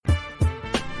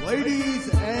Ladies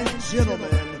and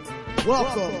gentlemen,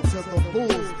 welcome to the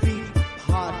Bulls Beat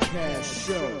Podcast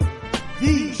Show,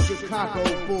 the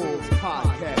Chicago Bulls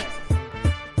podcast.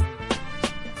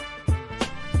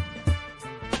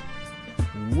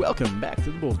 Welcome back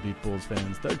to the Bulls Beat Bulls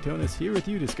fans. Doug Thonus here with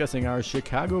you discussing our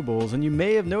Chicago Bulls, and you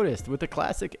may have noticed with the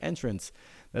classic entrance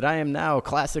that I am now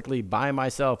classically by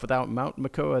myself without Mount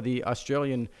Makoa, the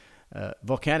Australian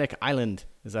volcanic island,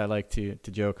 as I like to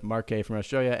joke. Mark K from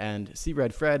Australia and Sea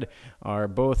Red Fred are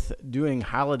both doing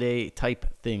holiday type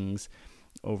things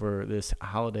over this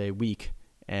holiday week,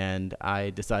 and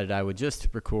I decided I would just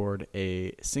record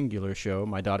a singular show.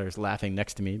 My daughter's laughing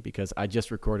next to me because I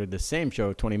just recorded the same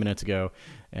show 20 minutes ago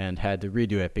and had to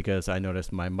redo it because I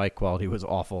noticed my mic quality was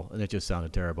awful and it just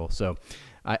sounded terrible. So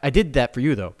I did that for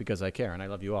you, though, because I care and I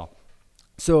love you all.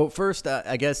 So first,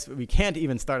 I guess we can't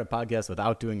even start a podcast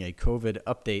without doing a COVID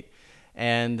update.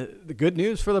 And the good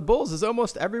news for the Bulls is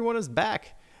almost everyone is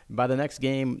back. By the next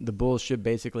game, the Bulls should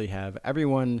basically have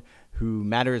everyone who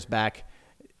matters back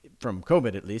from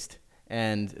COVID, at least.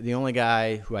 And the only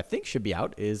guy who I think should be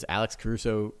out is Alex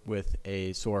Caruso with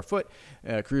a sore foot.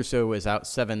 Caruso is out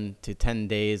 7 to 10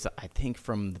 days, I think,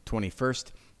 from the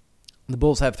 21st. The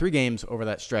Bulls have 3 games over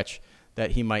that stretch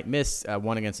that he might miss,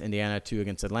 1 against Indiana, 2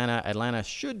 against Atlanta. Atlanta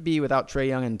should be without Trae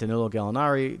Young and Danilo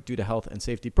Gallinari due to health and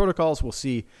safety protocols. We'll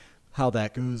see how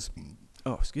that goes.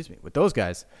 With those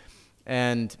guys.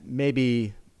 And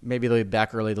maybe they'll be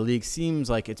back early. The league seems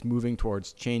like it's moving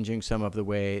towards changing some of the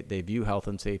way they view health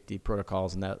and safety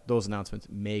protocols, and that those announcements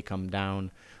may come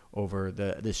down over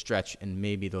this stretch, and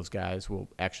maybe those guys will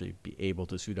actually be able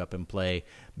to suit up and play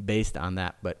based on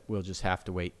that, but we'll just have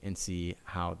to wait and see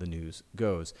how the news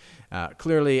goes.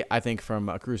 Clearly, I think from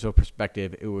a Caruso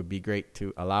perspective, it would be great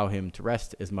to allow him to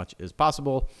rest as much as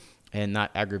possible and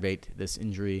not aggravate this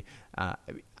injury. I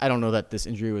don't know that this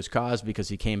injury was caused because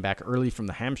he came back early from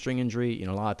the hamstring injury. You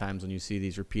know, a lot of times when you see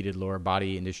these repeated lower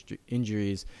body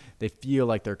injuries, they feel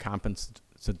like they're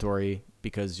compensatory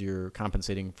because you're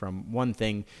compensating from one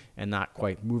thing and not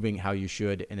quite moving how you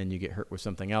should, and then you get hurt with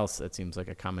something else. That seems like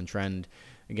a common trend.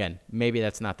 Again, maybe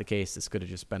that's not the case. This could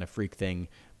have just been a freak thing,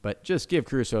 but just give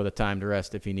Caruso the time to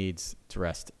rest if he needs to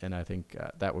rest, and I think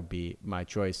that would be my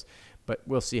choice, but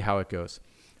we'll see how it goes.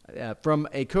 From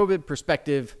a COVID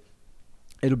perspective,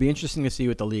 it'll be interesting to see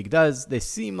what the league does. They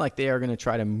seem like they are going to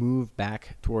try to move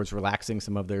back towards relaxing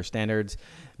some of their standards,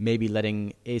 maybe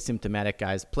letting asymptomatic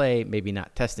guys play, maybe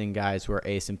not testing guys who are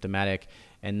asymptomatic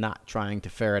and not trying to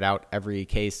ferret out every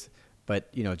case, but,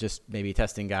 you know, just maybe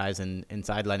testing guys and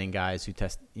sidelining guys who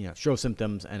show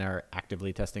symptoms and are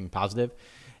actively testing positive.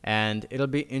 And it'll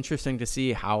be interesting to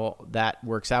see how that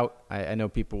works out. I know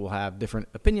people will have different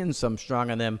opinions, some strong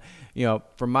on them. You know,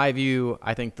 from my view,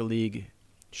 I think the league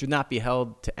should not be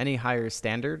held to any higher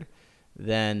standard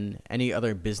than any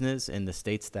other business in the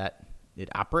states that it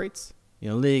operates. You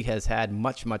know, the league has had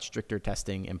much, much stricter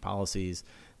testing and policies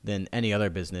than any other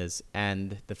business.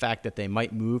 And the fact that they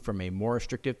might move from a more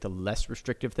restrictive to less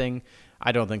restrictive thing,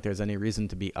 I don't think there's any reason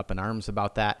to be up in arms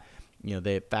about that. You know,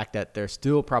 the fact that they're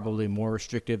still probably more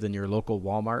restrictive than your local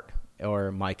Walmart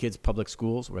or my kids' public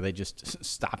schools, where they just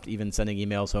stopped even sending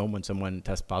emails home when someone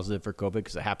tests positive for COVID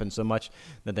because it happens so much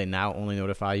that they now only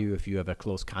notify you if you have a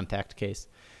close contact case.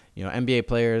 You know, NBA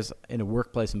players in a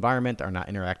workplace environment are not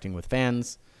interacting with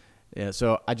fans.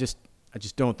 So I just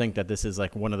don't think that this is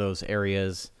like one of those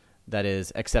areas that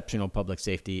is exceptional public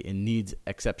safety and needs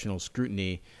exceptional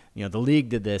scrutiny. You know, the league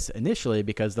did this initially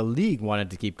because the league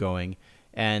wanted to keep going,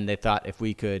 and they thought if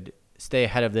we could stay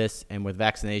ahead of this and with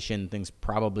vaccination, things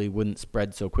probably wouldn't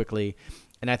spread so quickly.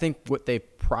 And I think what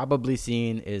they've probably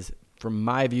seen is, from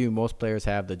my view, most players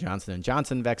have the Johnson &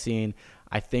 Johnson vaccine.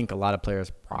 I think a lot of players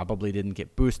probably didn't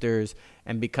get boosters.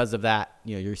 And because of that,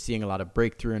 you know, you're seeing a lot of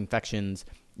breakthrough infections.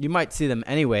 You might see them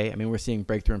anyway. I mean, we're seeing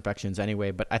breakthrough infections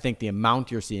anyway, but I think the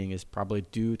amount you're seeing is probably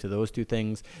due to those two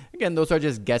things. Again, those are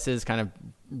just guesses, kind of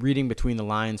reading between the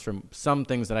lines from some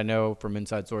things that I know from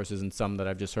inside sources and some that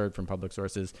I've just heard from public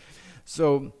sources.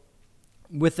 So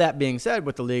with that being said,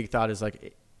 what the league thought is,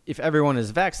 like, if everyone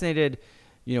is vaccinated,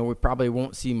 you know, we probably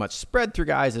won't see much spread through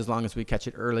guys as long as we catch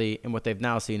it early. And what they've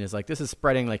now seen is, like, this is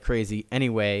spreading like crazy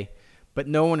anyway, but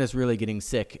no one is really getting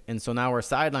sick. And so now we're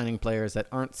sidelining players that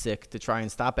aren't sick to try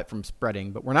and stop it from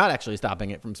spreading, but we're not actually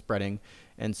stopping it from spreading.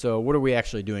 And so what are we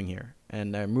actually doing here?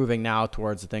 And they're moving now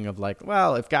towards the thing of, like,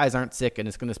 well, if guys aren't sick and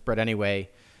it's going to spread anyway,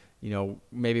 you know,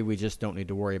 maybe we just don't need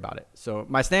to worry about it. So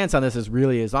my stance on this is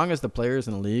really, as long as the players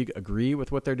in the league agree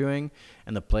with what they're doing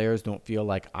and the players don't feel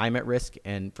like I'm at risk,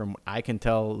 and from what I can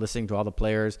tell listening to all the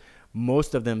players,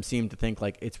 most of them seem to think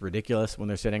like it's ridiculous when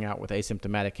they're sitting out with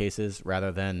asymptomatic cases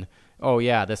rather than, oh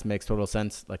yeah, this makes total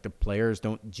sense. Like the players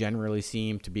don't generally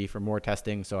seem to be for more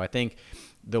testing. So I think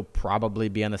they'll probably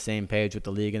be on the same page with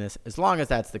the league in this. As long as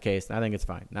that's the case, I think it's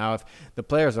fine. Now, if the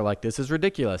players are like, this is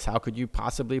ridiculous, how could you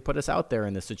possibly put us out there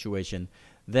in this situation?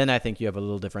 Then I think you have a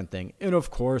little different thing. And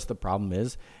of course, the problem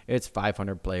is it's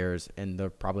 500 players, and there'll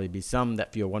probably be some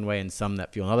that feel one way and some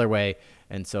that feel another way.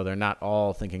 And so they're not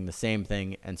all thinking the same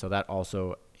thing. And so that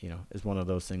also, is one of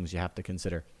those things you have to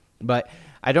consider. But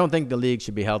I don't think the league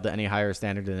should be held to any higher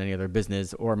standard than any other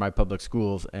business or my public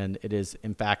schools. And it is,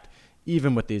 in fact,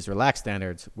 even with these relaxed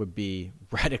standards, would be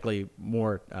radically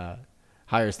more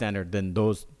higher standard than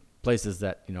those places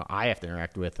that, I have to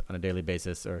interact with on a daily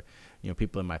basis, or,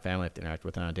 people in my family have to interact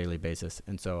with on a daily basis.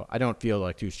 And so I don't feel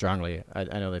like too strongly. I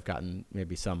know they've gotten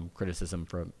maybe some criticism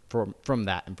from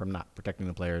that and from not protecting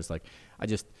the players. Like, I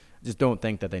just don't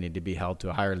think that they need to be held to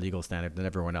a higher legal standard than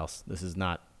everyone else. This is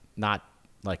not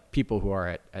like people who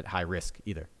are at high risk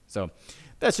either. So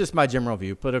that's just my general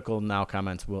view. Political now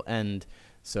comments will end.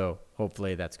 So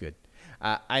hopefully that's good.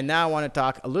 I now want to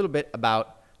talk a little bit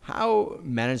about how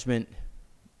management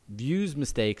views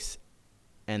mistakes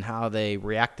and how they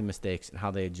react to mistakes and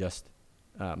how they adjust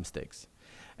mistakes.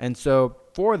 And so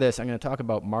for this, I'm going to talk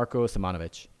about Marko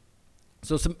Simonovic.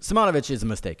 So Simonovic is a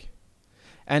mistake.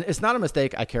 And it's not a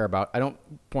mistake I care about. I don't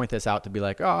point this out to be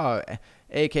like, oh,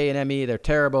 AKME, they're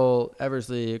terrible.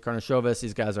 Eversley, Karnisovas,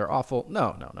 these guys are awful.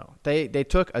 No. They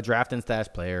took a draft and stash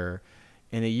player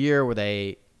in a year where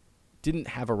they didn't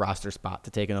have a roster spot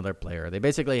to take another player. They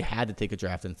basically had to take a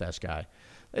draft and stash guy.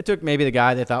 They took maybe the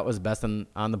guy they thought was best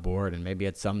on the board and maybe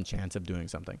had some chance of doing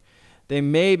something. They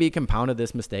maybe compounded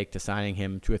this mistake to signing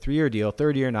him to a 3-year deal,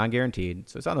 third year non-guaranteed.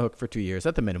 So it's on the hook for 2 years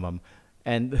at the minimum.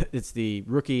 And it's the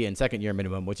rookie and second year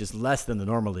minimum, which is less than the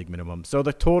normal league minimum. So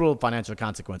the total financial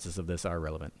consequences of this are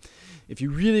irrelevant. If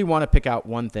you really want to pick out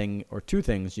one thing or two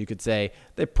things, you could say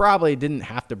they probably didn't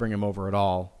have to bring him over at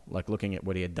all, like looking at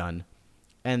what he had done.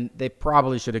 And they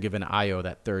probably should have given Ayo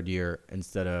that third year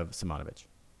instead of Simonovic.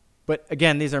 But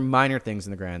again, these are minor things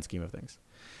in the grand scheme of things.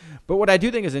 But what I do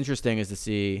think is interesting is to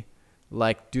see,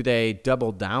 like, do they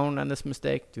double down on this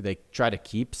mistake? Do they try to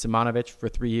keep Simonovic for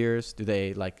 3 years? Do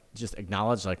they, like, just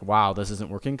acknowledge, like, wow, this isn't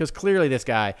working? Because clearly this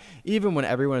guy, even when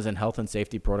everyone is in health and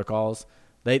safety protocols,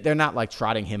 they're not, like,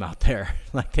 trotting him out there.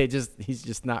 Like, he's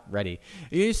just not ready.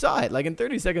 You saw it, like, in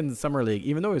 30 seconds in Summer League,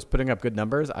 even though he was putting up good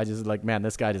numbers, I just like, man,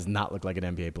 this guy does not look like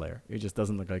an NBA player. He just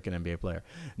doesn't look like an NBA player.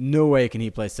 No way can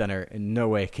he play center, and no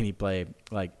way can he play,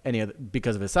 like, any other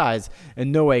because of his size,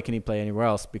 and no way can he play anywhere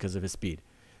else because of his speed.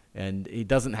 And he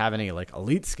doesn't have any, like,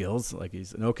 elite skills. Like,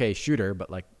 he's an okay shooter,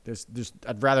 but, like,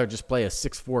 I'd rather just play a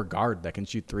 6'4" guard that can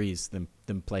shoot threes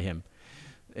than play him.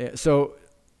 So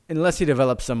unless he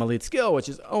develops some elite skill, which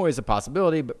is always a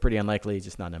possibility, but pretty unlikely,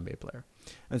 just not an NBA player.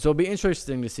 And so it'll be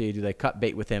interesting to see, do they cut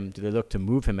bait with him? Do they look to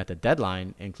move him at the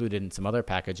deadline, included in some other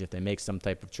package if they make some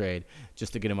type of trade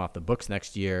just to get him off the books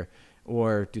next year?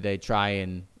 Or do they try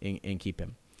and keep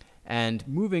him? And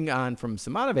moving on from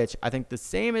Simonovic, I think the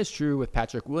same is true with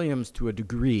Patrick Williams to a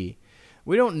degree.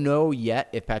 We don't know yet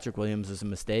if Patrick Williams is a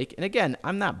mistake. And again,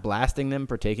 I'm not blasting them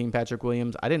for taking Patrick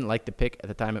Williams. I didn't like the pick at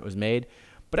the time it was made,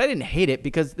 but I didn't hate it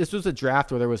because this was a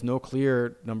draft where there was no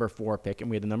clear number 4 pick, and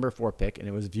we had the number 4 pick, and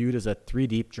it was viewed as a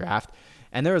 3-deep draft.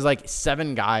 And there was like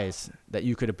 7 guys that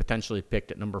you could have potentially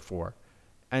picked at number 4.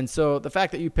 And so the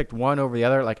fact that you picked one over the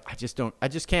other, like, I just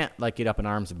can't, like, get up in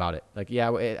arms about it. Like,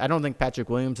 yeah, I don't think Patrick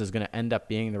Williams is going to end up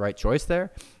being the right choice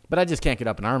there, but I just can't get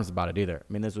up in arms about it either.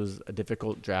 I mean, this was a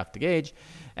difficult draft to gauge,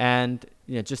 and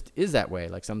it just is that way.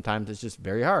 Like, sometimes it's just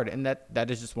very hard, and that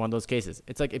is just one of those cases.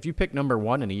 It's like if you pick number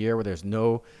 1 in a year where there's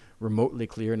no remotely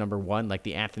clear number 1, like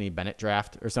the Anthony Bennett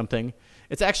draft or something,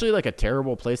 it's actually like a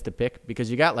terrible place to pick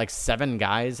because you got like 7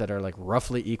 guys that are like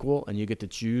roughly equal, and you get to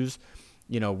choose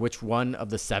which one of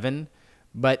the 7,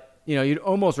 but, you'd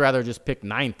almost rather just pick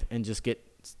 9th and just get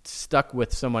stuck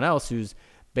with someone else who's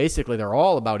basically they're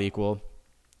all about equal.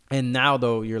 And now,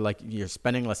 though, you're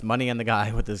spending less money on the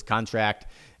guy with his contract,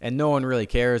 and no one really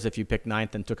cares if you pick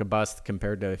 9th and took a bust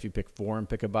compared to if you pick 4 and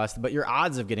pick a bust, but your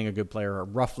odds of getting a good player are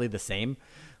roughly the same.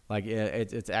 Like,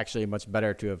 it's actually much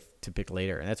better to pick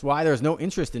later. And that's why there's no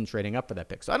interest in trading up for that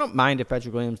pick. So I don't mind if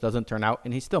Patrick Williams doesn't turn out,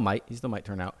 and he still might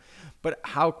turn out. But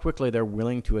how quickly they're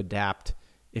willing to adapt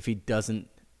if he doesn't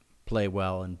play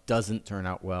well and doesn't turn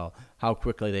out well, how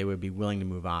quickly they would be willing to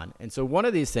move on. And so one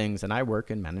of these things, and I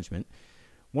work in management,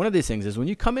 one of these things is when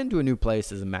you come into a new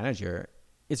place as a manager,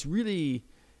 it's really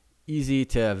easy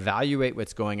to evaluate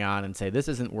what's going on and say, this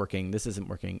isn't working,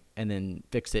 and then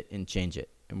fix it and change it.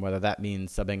 And whether that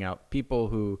means subbing out people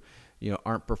who,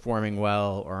 aren't performing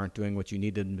well or aren't doing what you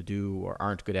need them to do or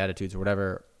aren't good attitudes or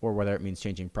whatever, or whether it means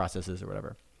changing processes or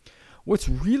whatever. What's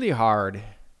really hard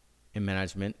in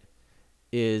management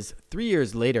is 3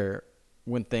 years later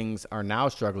when things are now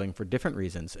struggling for different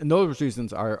reasons, and those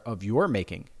reasons are of your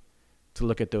making, to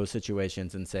look at those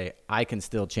situations and say, I can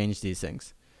still change these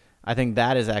things. I think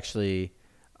that is actually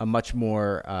a much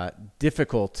more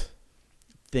difficult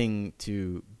thing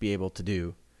to be able to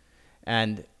do.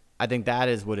 And I think that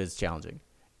is what is challenging.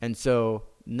 And so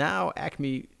now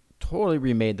AKME totally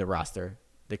remade the roster.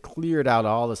 They cleared out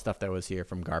all the stuff that was here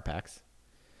from Garpax.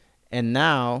 And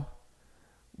now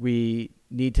we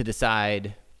need to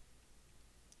decide,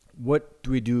 what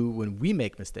do we do when we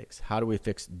make mistakes? How do we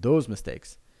fix those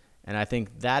mistakes? And I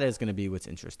think that is going to be what's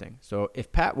interesting. So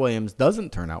if Pat Williams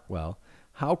doesn't turn out well,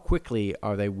 how quickly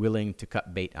are they willing to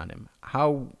cut bait on him?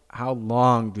 How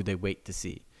long do they wait to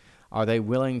see? Are they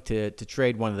willing to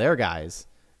trade one of their guys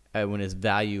when his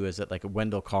value is at like a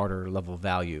Wendell Carter level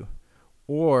value?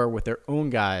 Or with their own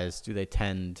guys, do they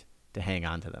tend to hang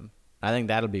on to them? I think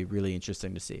that'll be really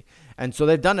interesting to see. And so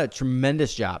they've done a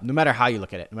tremendous job, no matter how you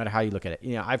look at it.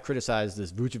 You know, I've criticized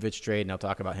this Vucevic trade, and I'll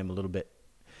talk about him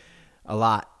a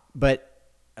lot. But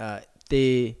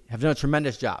they have done a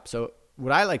tremendous job. So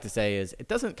what I like to say is, it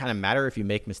doesn't kind of matter if you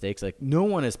make mistakes. Like, no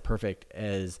one is perfect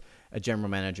as a general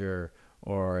manager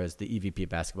or as the EVP of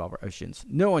basketball operations.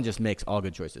 No one just makes all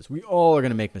good choices. We all are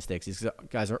going to make mistakes. These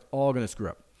guys are all going to screw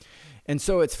up. And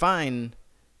so it's fine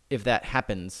if that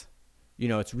happens. You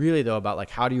know, it's really, though, about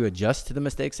like, how do you adjust to the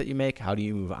mistakes that you make? How do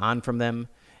you move on from them?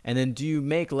 And then do you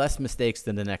make less mistakes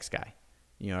than the next guy?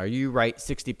 You know, are you right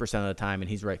 60% of the time and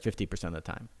he's right 50% of the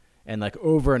time? And like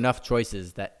over enough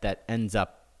choices that ends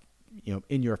up, you know,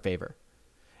 in your favor.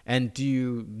 And do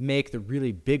you make the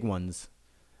really big ones,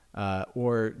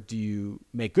 or do you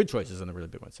make good choices on the really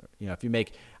big ones? You know, if you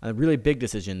make really big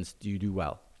decisions, do you do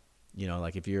well? You know,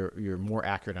 like if you're more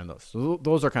accurate on those. So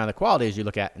those are kind of the qualities you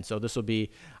look at. And so this will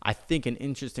be, I think, an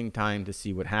interesting time to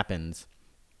see what happens,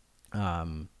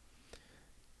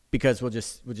 because we'll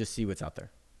just see what's out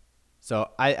there.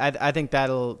 So I think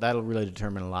that'll really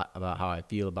determine a lot about how I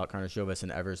feel about Karnisovas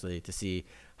and Eversley, to see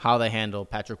how they handle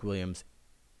Patrick Williams.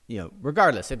 You know,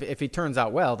 regardless, if he turns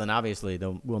out well, then obviously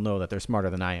we'll know that they're smarter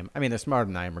than I am. I mean, they're smarter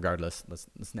than I am regardless.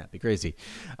 Let's not be crazy.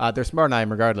 They're smarter than I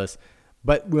am regardless.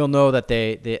 But we'll know that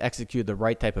they execute the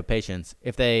right type of patience.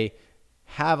 If they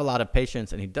have a lot of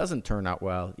patience and he doesn't turn out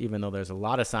well, even though there's a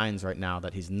lot of signs right now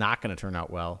that he's not going to turn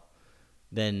out well,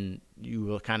 then you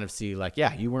will kind of see like,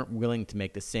 yeah, you weren't willing to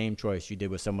make the same choice you did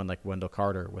with someone like Wendell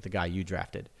Carter, with a guy you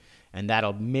drafted. And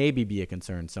that'll maybe be a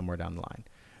concern somewhere down the line.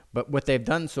 But what they've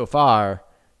done so far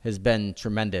has been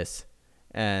tremendous.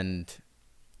 And,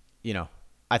 you know,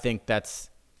 I think that's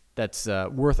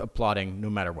worth applauding no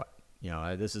matter what. You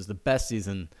know, this is the best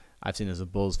season I've seen as a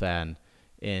Bulls fan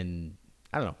in,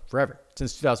 I don't know, forever,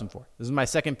 since 2004. This is my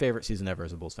second favorite season ever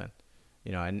as a Bulls fan.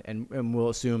 You know, and we'll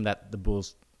assume that the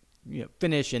Bulls, you know,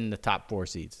 finish in the top 4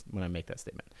 seeds when I make that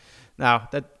statement. Now,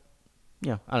 that,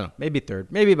 you know, I don't know, maybe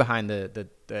third, maybe behind the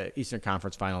Eastern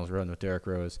Conference Finals run with Derrick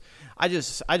Rose. I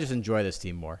just enjoy this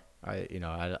team more.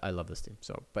 I love this team.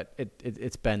 So, but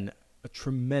it's been a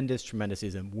tremendous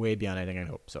season, way beyond anything I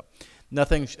hope. So,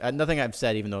 nothing I've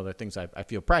said, even though there are things I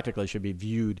feel practically should be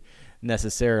viewed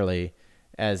necessarily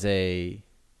as a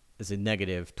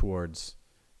negative towards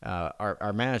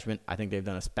our management. I think they've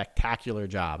done a spectacular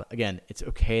job. Again, it's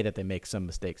okay that they make some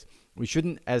mistakes. We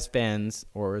shouldn't, as fans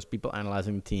or as people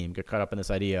analyzing the team, get caught up in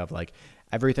this idea of like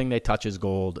everything they touch is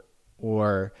gold,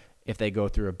 or if they go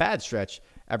through a bad stretch,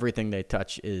 everything they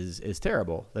touch is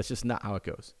terrible. That's just not how it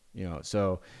goes. You know,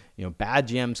 so, you know, bad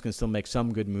GMs can still make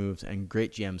some good moves, and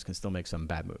great GMs can still make some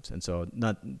bad moves. And so,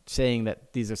 not saying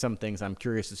that these are some things I'm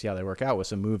curious to see how they work out with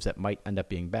some moves that might end up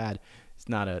being bad. It's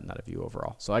not a view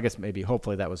overall. So I guess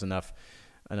hopefully that was enough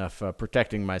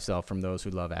protecting myself from those who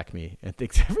love AKME and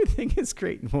thinks everything is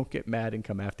great and won't get mad and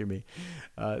come after me.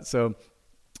 So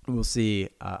we'll see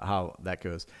how that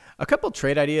goes. A couple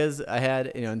trade ideas I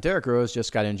had. You know, and Derrick Rose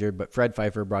just got injured, but Fred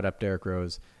Pfeiffer brought up Derrick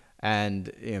Rose.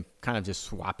 And, you know, kind of just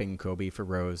swapping Kobe for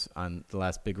Rose on the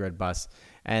last Big Red Bus.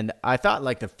 And I thought,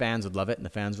 like, the fans would love it, and the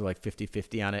fans were, like,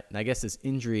 50-50 on it. And I guess this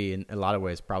injury, in a lot of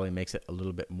ways, probably makes it a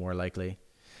little bit more likely.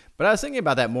 But I was thinking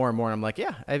about that more and more, and I'm like,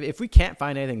 yeah, if we can't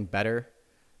find anything better,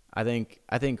 I think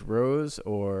Rose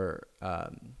or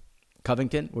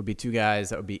Covington would be two guys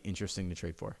that would be interesting to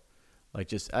trade for. Like,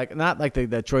 just not like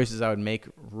the choices I would make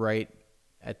right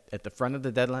at the front of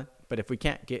the deadline, but if we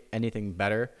can't get anything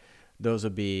better, those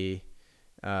would be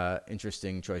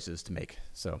interesting choices to make.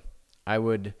 So I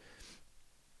would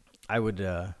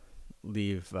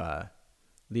leave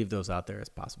those out there as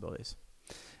possibilities.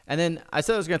 And then I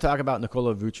said I was going to talk about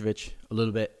Nikola Vucevic a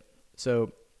little bit.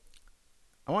 So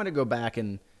I want to go back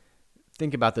and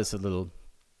think about this a little,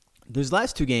 those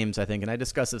last two games, I think, and I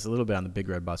discussed this a little bit on the Big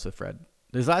Red Bus with Fred.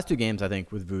 Those last two games, I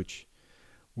think, with Vuce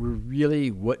were really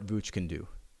what Vuce can do.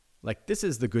 Like, this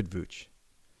is the good Vuce.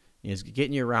 He's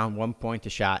getting you around 1 point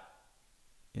a shot.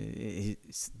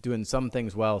 He's doing some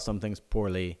things well, some things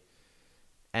poorly.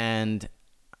 And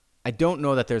I don't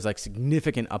know that there's like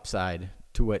significant upside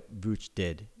to what Vuce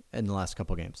did in the last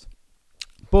couple games.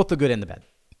 Both the good and the bad.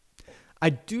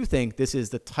 I do think this is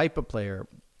the type of player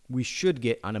we should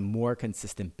get on a more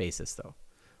consistent basis, though.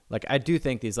 Like, I do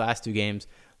think these last two games,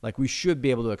 like, we should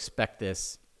be able to expect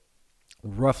this,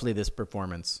 roughly this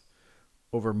performance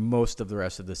over most of the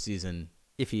rest of the season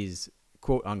if he's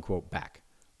quote unquote back.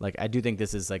 Like, I do think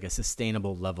this is like a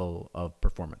sustainable level of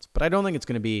performance, but I don't think it's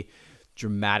going to be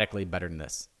dramatically better than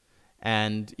this.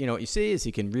 And, you know, what you see is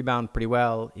he can rebound pretty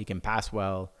well. He can pass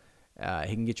well.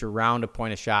 He can get you around a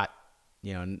point a shot,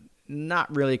 you know,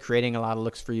 not really creating a lot of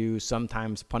looks for you.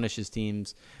 Sometimes punishes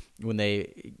teams when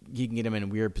he can get them in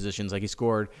weird positions. Like, he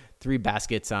scored 3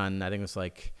 baskets on, I think it was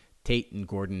like Tate and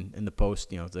Gordon in the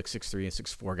post. You know, it's like 6'3" and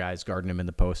 6'4" guys guarding him in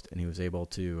the post, and he was able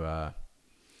to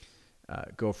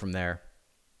go from there.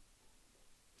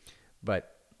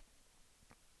 But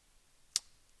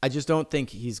I just don't think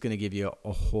he's going to give you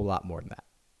a whole lot more than that.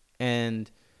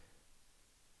 And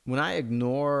when I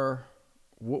ignore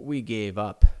what we gave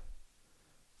up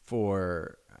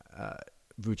for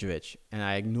Vucevic, and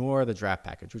I ignore the draft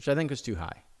package, which I think was too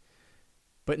high,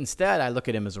 but instead I look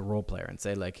at him as a role player and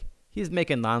say, like, he's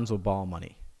making Lonzo Ball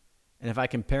money. And if I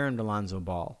compare him to Lonzo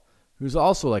Ball, who's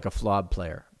also like a flawed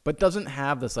player, but doesn't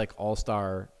have this like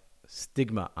all-star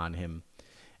stigma on him.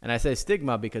 And I say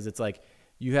stigma because it's like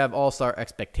you have all-star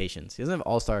expectations. He doesn't have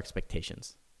all-star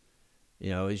expectations. You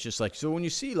know, it's just like, so when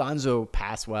you see Lonzo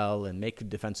pass well and make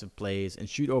defensive plays and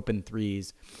shoot open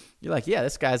threes, you're like, yeah,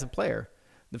 this guy's a player.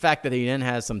 The fact that he then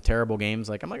has some terrible games,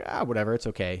 like, I'm like, whatever, it's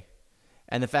okay.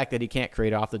 And the fact that he can't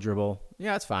create off the dribble,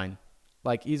 yeah, it's fine.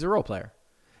 Like, he's a role player.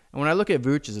 And when I look at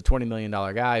Vuce as a $20 million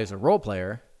guy who's a role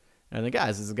player, and I think,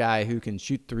 guys, this is a guy who can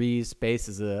shoot threes, space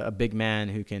is a big man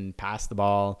who can pass the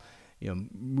ball, you know,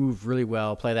 move really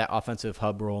well, play that offensive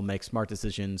hub role, make smart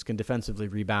decisions, can defensively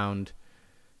rebound,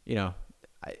 you know,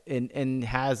 and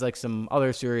has like some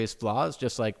other serious flaws,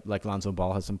 just like Lonzo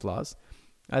Ball has some flaws.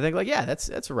 I think, like, yeah,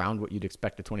 that's around what you'd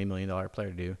expect a $20 million player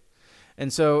to do.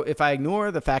 And so if I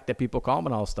ignore the fact that people call him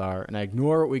an all-star and I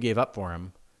ignore what we gave up for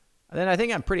him, then I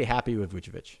think I'm pretty happy with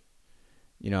Vucevic.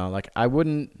 You know, like, I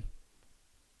wouldn't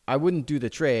do the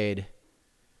trade,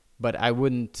 but I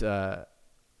wouldn't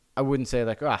say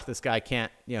like, this guy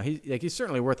can't, you know, he's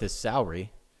certainly worth his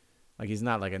salary. Like, he's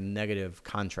not like a negative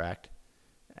contract.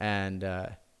 And,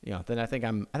 you know, then I think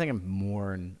I'm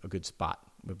more in a good spot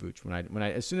with Vuce when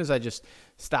I as soon as I just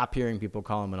stop hearing people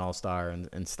call him an all-star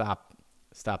and stop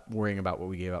worrying about what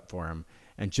we gave up for him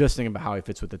and just think about how he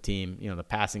fits with the team. You know, the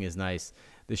passing is nice.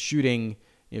 The shooting,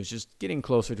 you know, just getting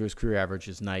closer to his career average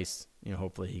is nice. You know,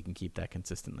 hopefully he can keep that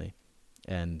consistently.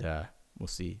 And we'll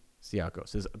see how it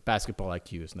goes. His basketball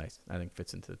IQ is nice. I think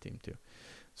fits into the team too.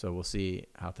 So we'll see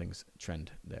how things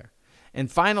trend there. And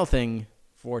final thing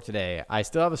for today, I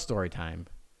still have a story time.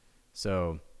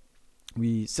 So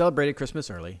we celebrated Christmas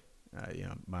early. You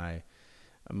know,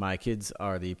 my kids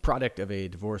are the product of a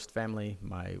divorced family.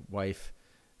 My wife's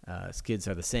kids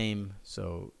are the same.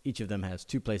 So each of them has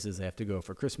 2 places they have to go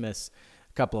for Christmas.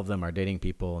 A couple of them are dating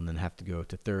people and then have to go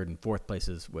to 3rd and 4th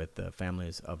places with the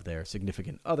families of their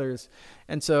significant others.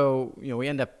 And so, you know, we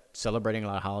end up celebrating a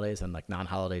lot of holidays on like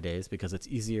non-holiday days because it's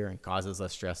easier and causes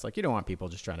less stress. Like, you don't want people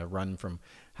just trying to run from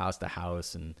house to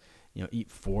house and, you know, eat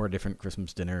 4 different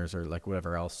Christmas dinners or like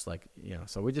whatever else. Like, you know,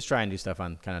 so we just try and do stuff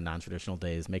on kind of non-traditional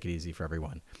days, make it easy for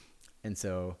everyone. And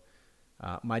so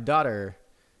my daughter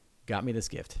got me this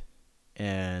gift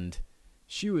and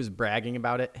she was bragging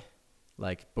about it.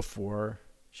 Like, before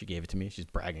she gave it to me, she's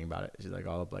bragging about it. She's like,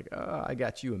 all up like, oh, I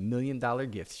got you $1 million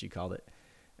gift, she called it.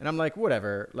 And I'm like,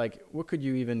 whatever. Like, what could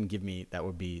you even give me that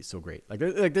would be so great? Like,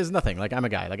 there's nothing. Like, I'm a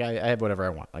guy. Like, I have whatever I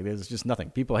want. Like, there's just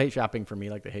nothing. People hate shopping for me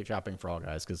like they hate shopping for all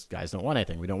guys because guys don't want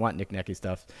anything. We don't want knick-knacky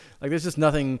stuff. Like, there's just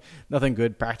nothing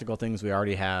good, practical things we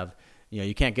already have. You know,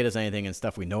 you can't get us anything and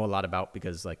stuff we know a lot about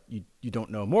because, like, you don't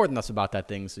know more than us about that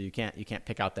thing, so you can't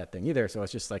pick out that thing either. So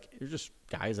it's just like, you're just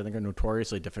guys I think are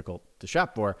notoriously difficult to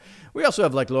shop for. We also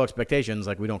have like low expectations.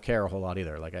 Like, we don't care a whole lot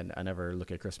either. Like, I never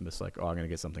look at Christmas like, oh, I'm gonna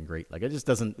get something great. Like, it just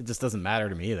doesn't matter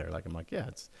to me either. Like, I'm like, yeah,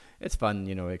 it's fun,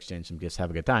 you know, exchange some gifts, have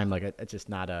a good time. Like, it's just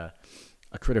not a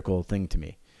critical thing to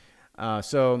me.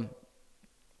 So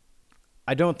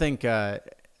I don't think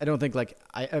like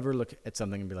I ever look at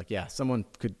something and be like, yeah, someone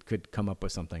could come up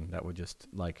with something that would just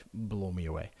like blow me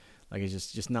away. Like,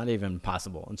 it's just not even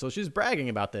possible. And so she's bragging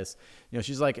about this. You know,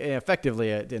 she's like,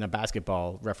 effectively in a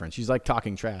basketball reference, she's like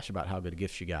talking trash about how good a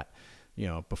gift she got, you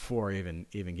know, before even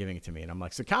giving it to me. And I'm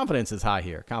like, so confidence is high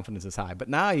here. Confidence is high. But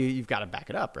now you've got to back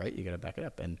it up, right? You got to back it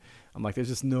up. And I'm like, there's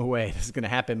just no way this is going to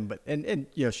happen. But, and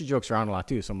you know, she jokes around a lot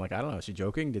too. So I'm like, I don't know. Is she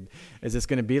joking? Is this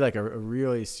going to be like a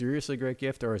really seriously great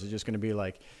gift? Or is it just going to be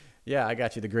like, yeah, I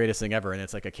got you the greatest thing ever, and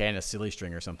it's like a can of silly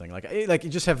string or something. Like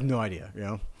you just have no idea, you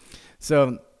know?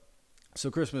 So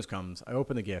Christmas comes, I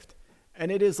open the gift,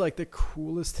 and it is like the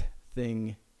coolest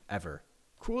thing ever.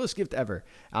 Coolest gift ever.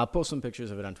 I'll post some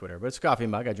pictures of it on Twitter, but it's a coffee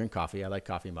mug. I drink coffee. I like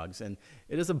coffee mugs, and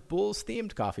it is a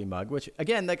Bulls-themed coffee mug, which,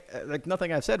 again, like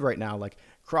nothing I've said right now, like,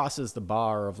 crosses the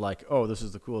bar of like, oh, this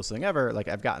is the coolest thing ever. Like,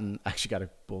 I actually got a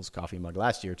Bulls coffee mug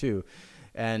last year, too,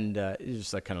 and it's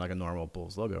just like kind of like a normal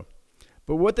Bulls logo.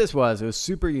 But what this was, it was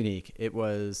super unique. It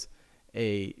was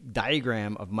a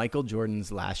diagram of Michael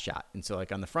Jordan's last shot. And so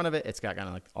like on the front of it, it's got kind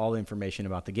of like all the information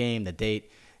about the game, the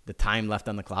date, the time left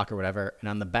on the clock or whatever. And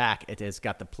on the back, it has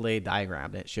got the play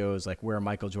diagram. It shows like where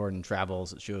Michael Jordan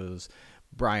travels. It shows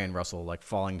Brian Russell like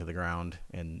falling to the ground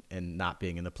and not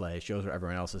being in the play. It shows where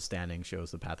everyone else is standing,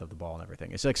 shows the path of the ball and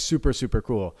everything. It's like super, super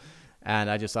cool. And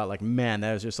I just thought like, man,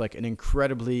 that was just like an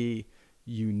incredibly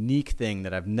unique thing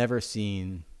that I've never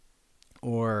seen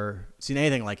or seen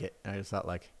anything like it. And I just thought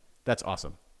like, that's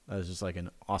awesome. That was just like an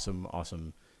awesome,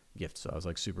 awesome gift. So I was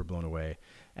like super blown away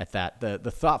at that. The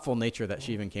thoughtful nature that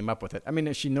she even came up with it. I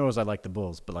mean, she knows I like the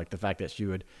Bulls, but like the fact that she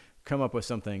would come up with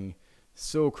something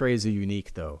so crazy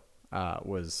unique though,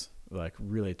 was like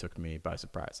really took me by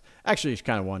surprise. Actually, she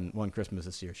kind of won Christmas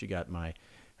this year. She got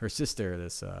her sister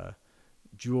this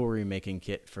jewelry making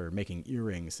kit for making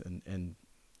earrings, and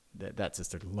that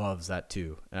sister loves that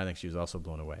too, and I think she was also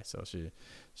blown away. So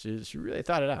she really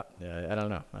thought it out. Yeah, I don't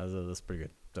know. That's pretty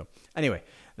good. So anyway,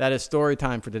 that is story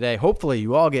time for today. Hopefully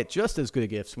you all get just as good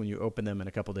gifts when you open them in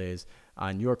a couple days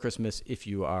on your Christmas, if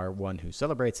you are one who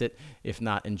celebrates it. If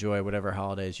not, enjoy whatever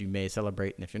holidays you may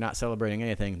celebrate. And if you're not celebrating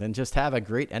anything, then just have a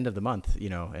great end of the month,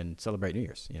 and celebrate New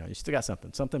Year's. You still got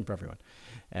something for everyone.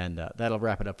 And that'll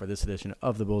wrap it up for this edition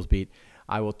of the Bulls Beat.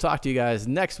 I will talk to you guys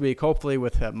next week, hopefully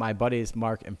with my buddies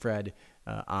Mark and Fred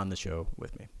on the show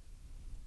with me.